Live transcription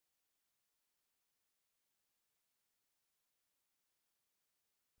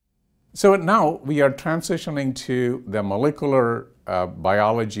So now we are transitioning to the molecular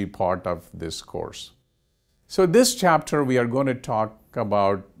biology part of this course. So this chapter we are going to talk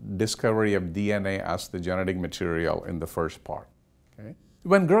about discovery of DNA as the genetic material in the first part. Okay?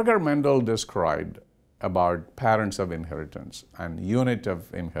 When Gregor Mendel described about patterns of inheritance and unit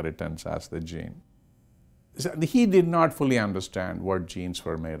of inheritance as the gene, he did not fully understand what genes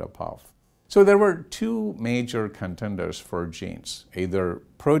were made up of. So there were two major contenders for genes, either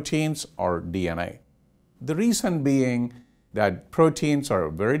proteins or DNA. The reason being that proteins are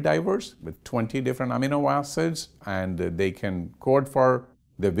very diverse with 20 different amino acids, and they can code for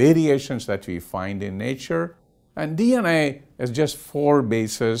the variations that we find in nature. And DNA is just 4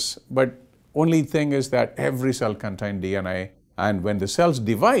 bases, but only thing is that every cell contains DNA, and when the cells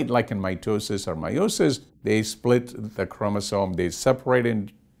divide, like in mitosis or meiosis, they split the chromosome, they separate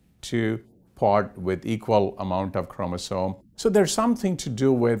into part with equal amount of chromosome. So there's something to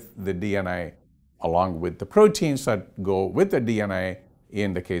do with the DNA along with the proteins that go with the DNA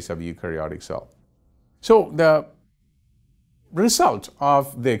in the case of eukaryotic cell. So the result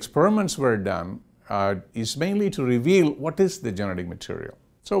of the experiments were done is mainly to reveal what is the genetic material.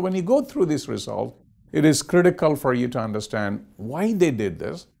 So when you go through this result, it is critical for you to understand why they did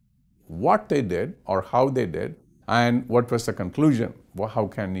this, what they did or how they did, and what was the conclusion. Well, how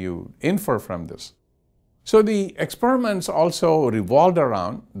can you infer from this? So the experiments also revolved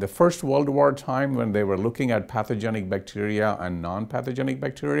around the First World War time when they were looking at pathogenic bacteria and non-pathogenic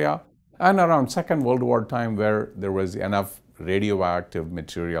bacteria, and around Second World War time where there was enough radioactive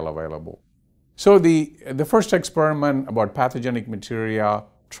material available. So the first experiment about pathogenic materia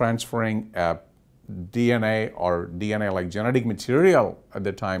transferring DNA or DNA-like genetic material at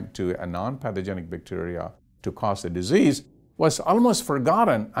the time to a non-pathogenic bacteria to cause a disease was almost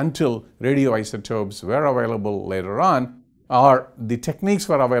forgotten until radioisotopes were available later on, or the techniques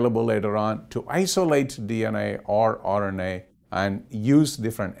were available later on to isolate DNA or RNA and use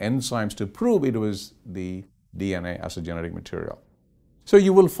different enzymes to prove it was the DNA as a genetic material. So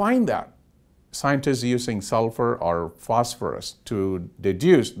you will find that scientists using sulfur or phosphorus to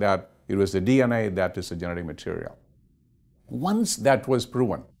deduce that it was the DNA that is a genetic material. Once that was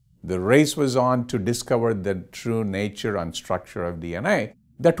proven, the race was on to discover the true nature and structure of DNA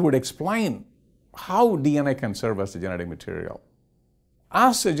that would explain how DNA can serve as a genetic material.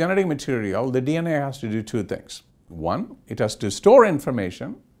 As a genetic material, the DNA has to do 2 things. 1, it has to store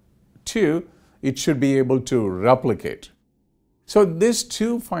information. 2, it should be able to replicate. So these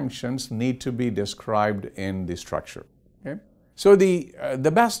 2 functions need to be described in the structure. Okay? So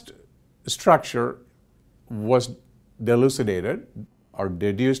the best structure was elucidated or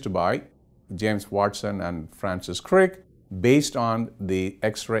deduced by James Watson and Francis Crick based on the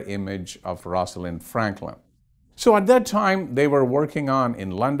X-ray image of Rosalind Franklin. So at that time, they were working on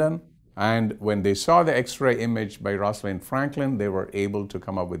in London, and when they saw the X-ray image by Rosalind Franklin, they were able to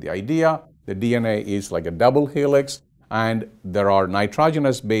come up with the idea. The DNA is like a double helix, and there are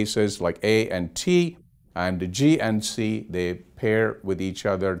nitrogenous bases like A and T, and G and C, they pair with each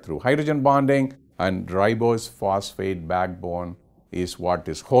other through hydrogen bonding, and ribose phosphate backbone is what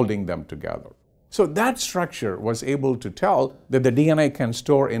is holding them together. So that structure was able to tell that the DNA can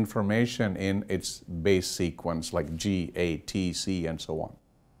store information in its base sequence like G, A, T, C, and so on.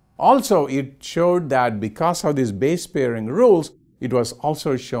 Also, it showed that because of these base pairing rules, it was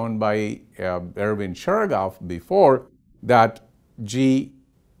also shown by Erwin Cheregoff before that G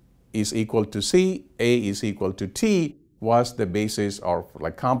is equal to C, A is equal to T was the basis of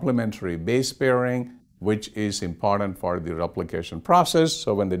like complementary base pairing, which is important for the replication process.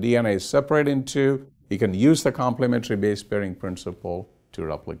 So when the DNA is separated in 2, you can use the complementary base pairing principle to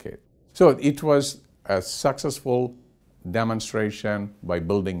replicate. So it was a successful demonstration by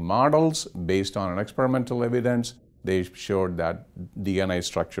building models based on an experimental evidence. They showed that DNA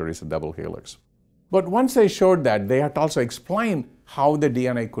structure is a double helix. But once they showed that, they had to also explain how the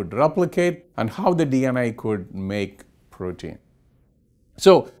DNA could replicate and how the DNA could make protein.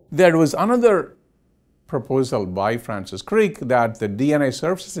 So there was another proposal by Francis Crick that the DNA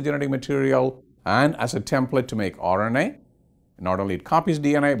serves as a genetic material and as a template to make RNA. Not only it copies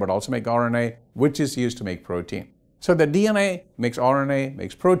DNA, but also make RNA, which is used to make protein. So the DNA makes RNA,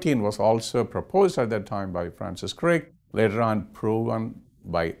 makes protein was also proposed at that time by Francis Crick, later on proven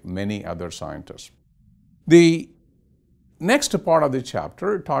by many other scientists. The next part of the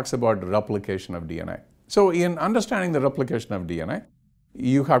chapter talks about replication of DNA. So in understanding the replication of DNA,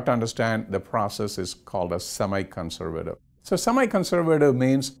 you have to understand the process is called a semi-conservative. So semi-conservative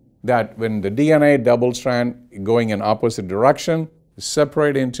means that when the DNA double strand going in opposite direction is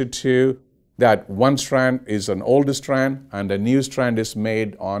separated into 2, that one strand is an old strand and a new strand is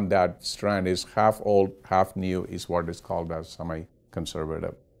made on that strand is half old, half new is what is called as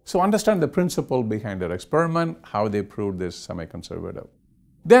semi-conservative. So understand the principle behind their experiment, how they proved this semi-conservative.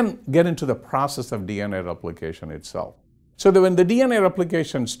 Then get into the process of DNA replication itself. So that when the DNA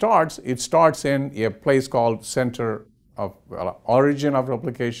replication starts, it starts in a place called center of origin of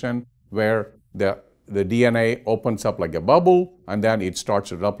replication, where the DNA opens up like a bubble, and then it starts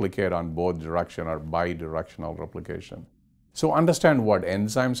to replicate on both direction or bidirectional replication. So understand what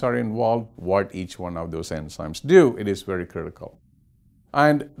enzymes are involved, what each one of those enzymes do. It is very critical.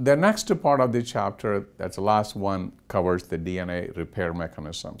 And the next part of the chapter, that's the last one, covers the DNA repair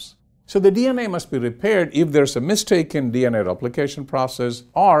mechanisms. So the DNA must be repaired if there's a mistake in DNA replication process,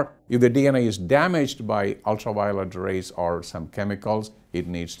 or if the DNA is damaged by ultraviolet rays or some chemicals, it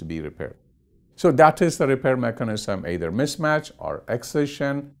needs to be repaired. So that is the repair mechanism, either mismatch or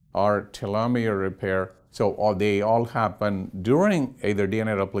excision or telomere repair. So they all happen during either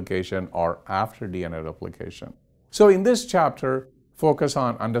DNA replication or after DNA replication. So in this chapter, focus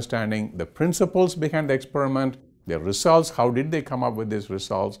on understanding the principles behind the experiment, the results, how did they come up with these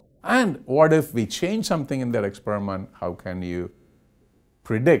results, and what if we change something in their experiment, how can you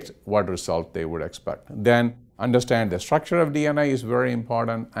predict what result they would expect. Then understand the structure of DNA is very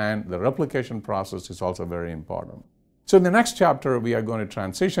important, and the replication process is also very important. So in the next chapter, we are going to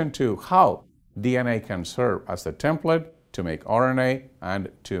transition to how DNA can serve as the template to make RNA and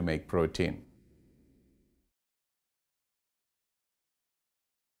to make protein.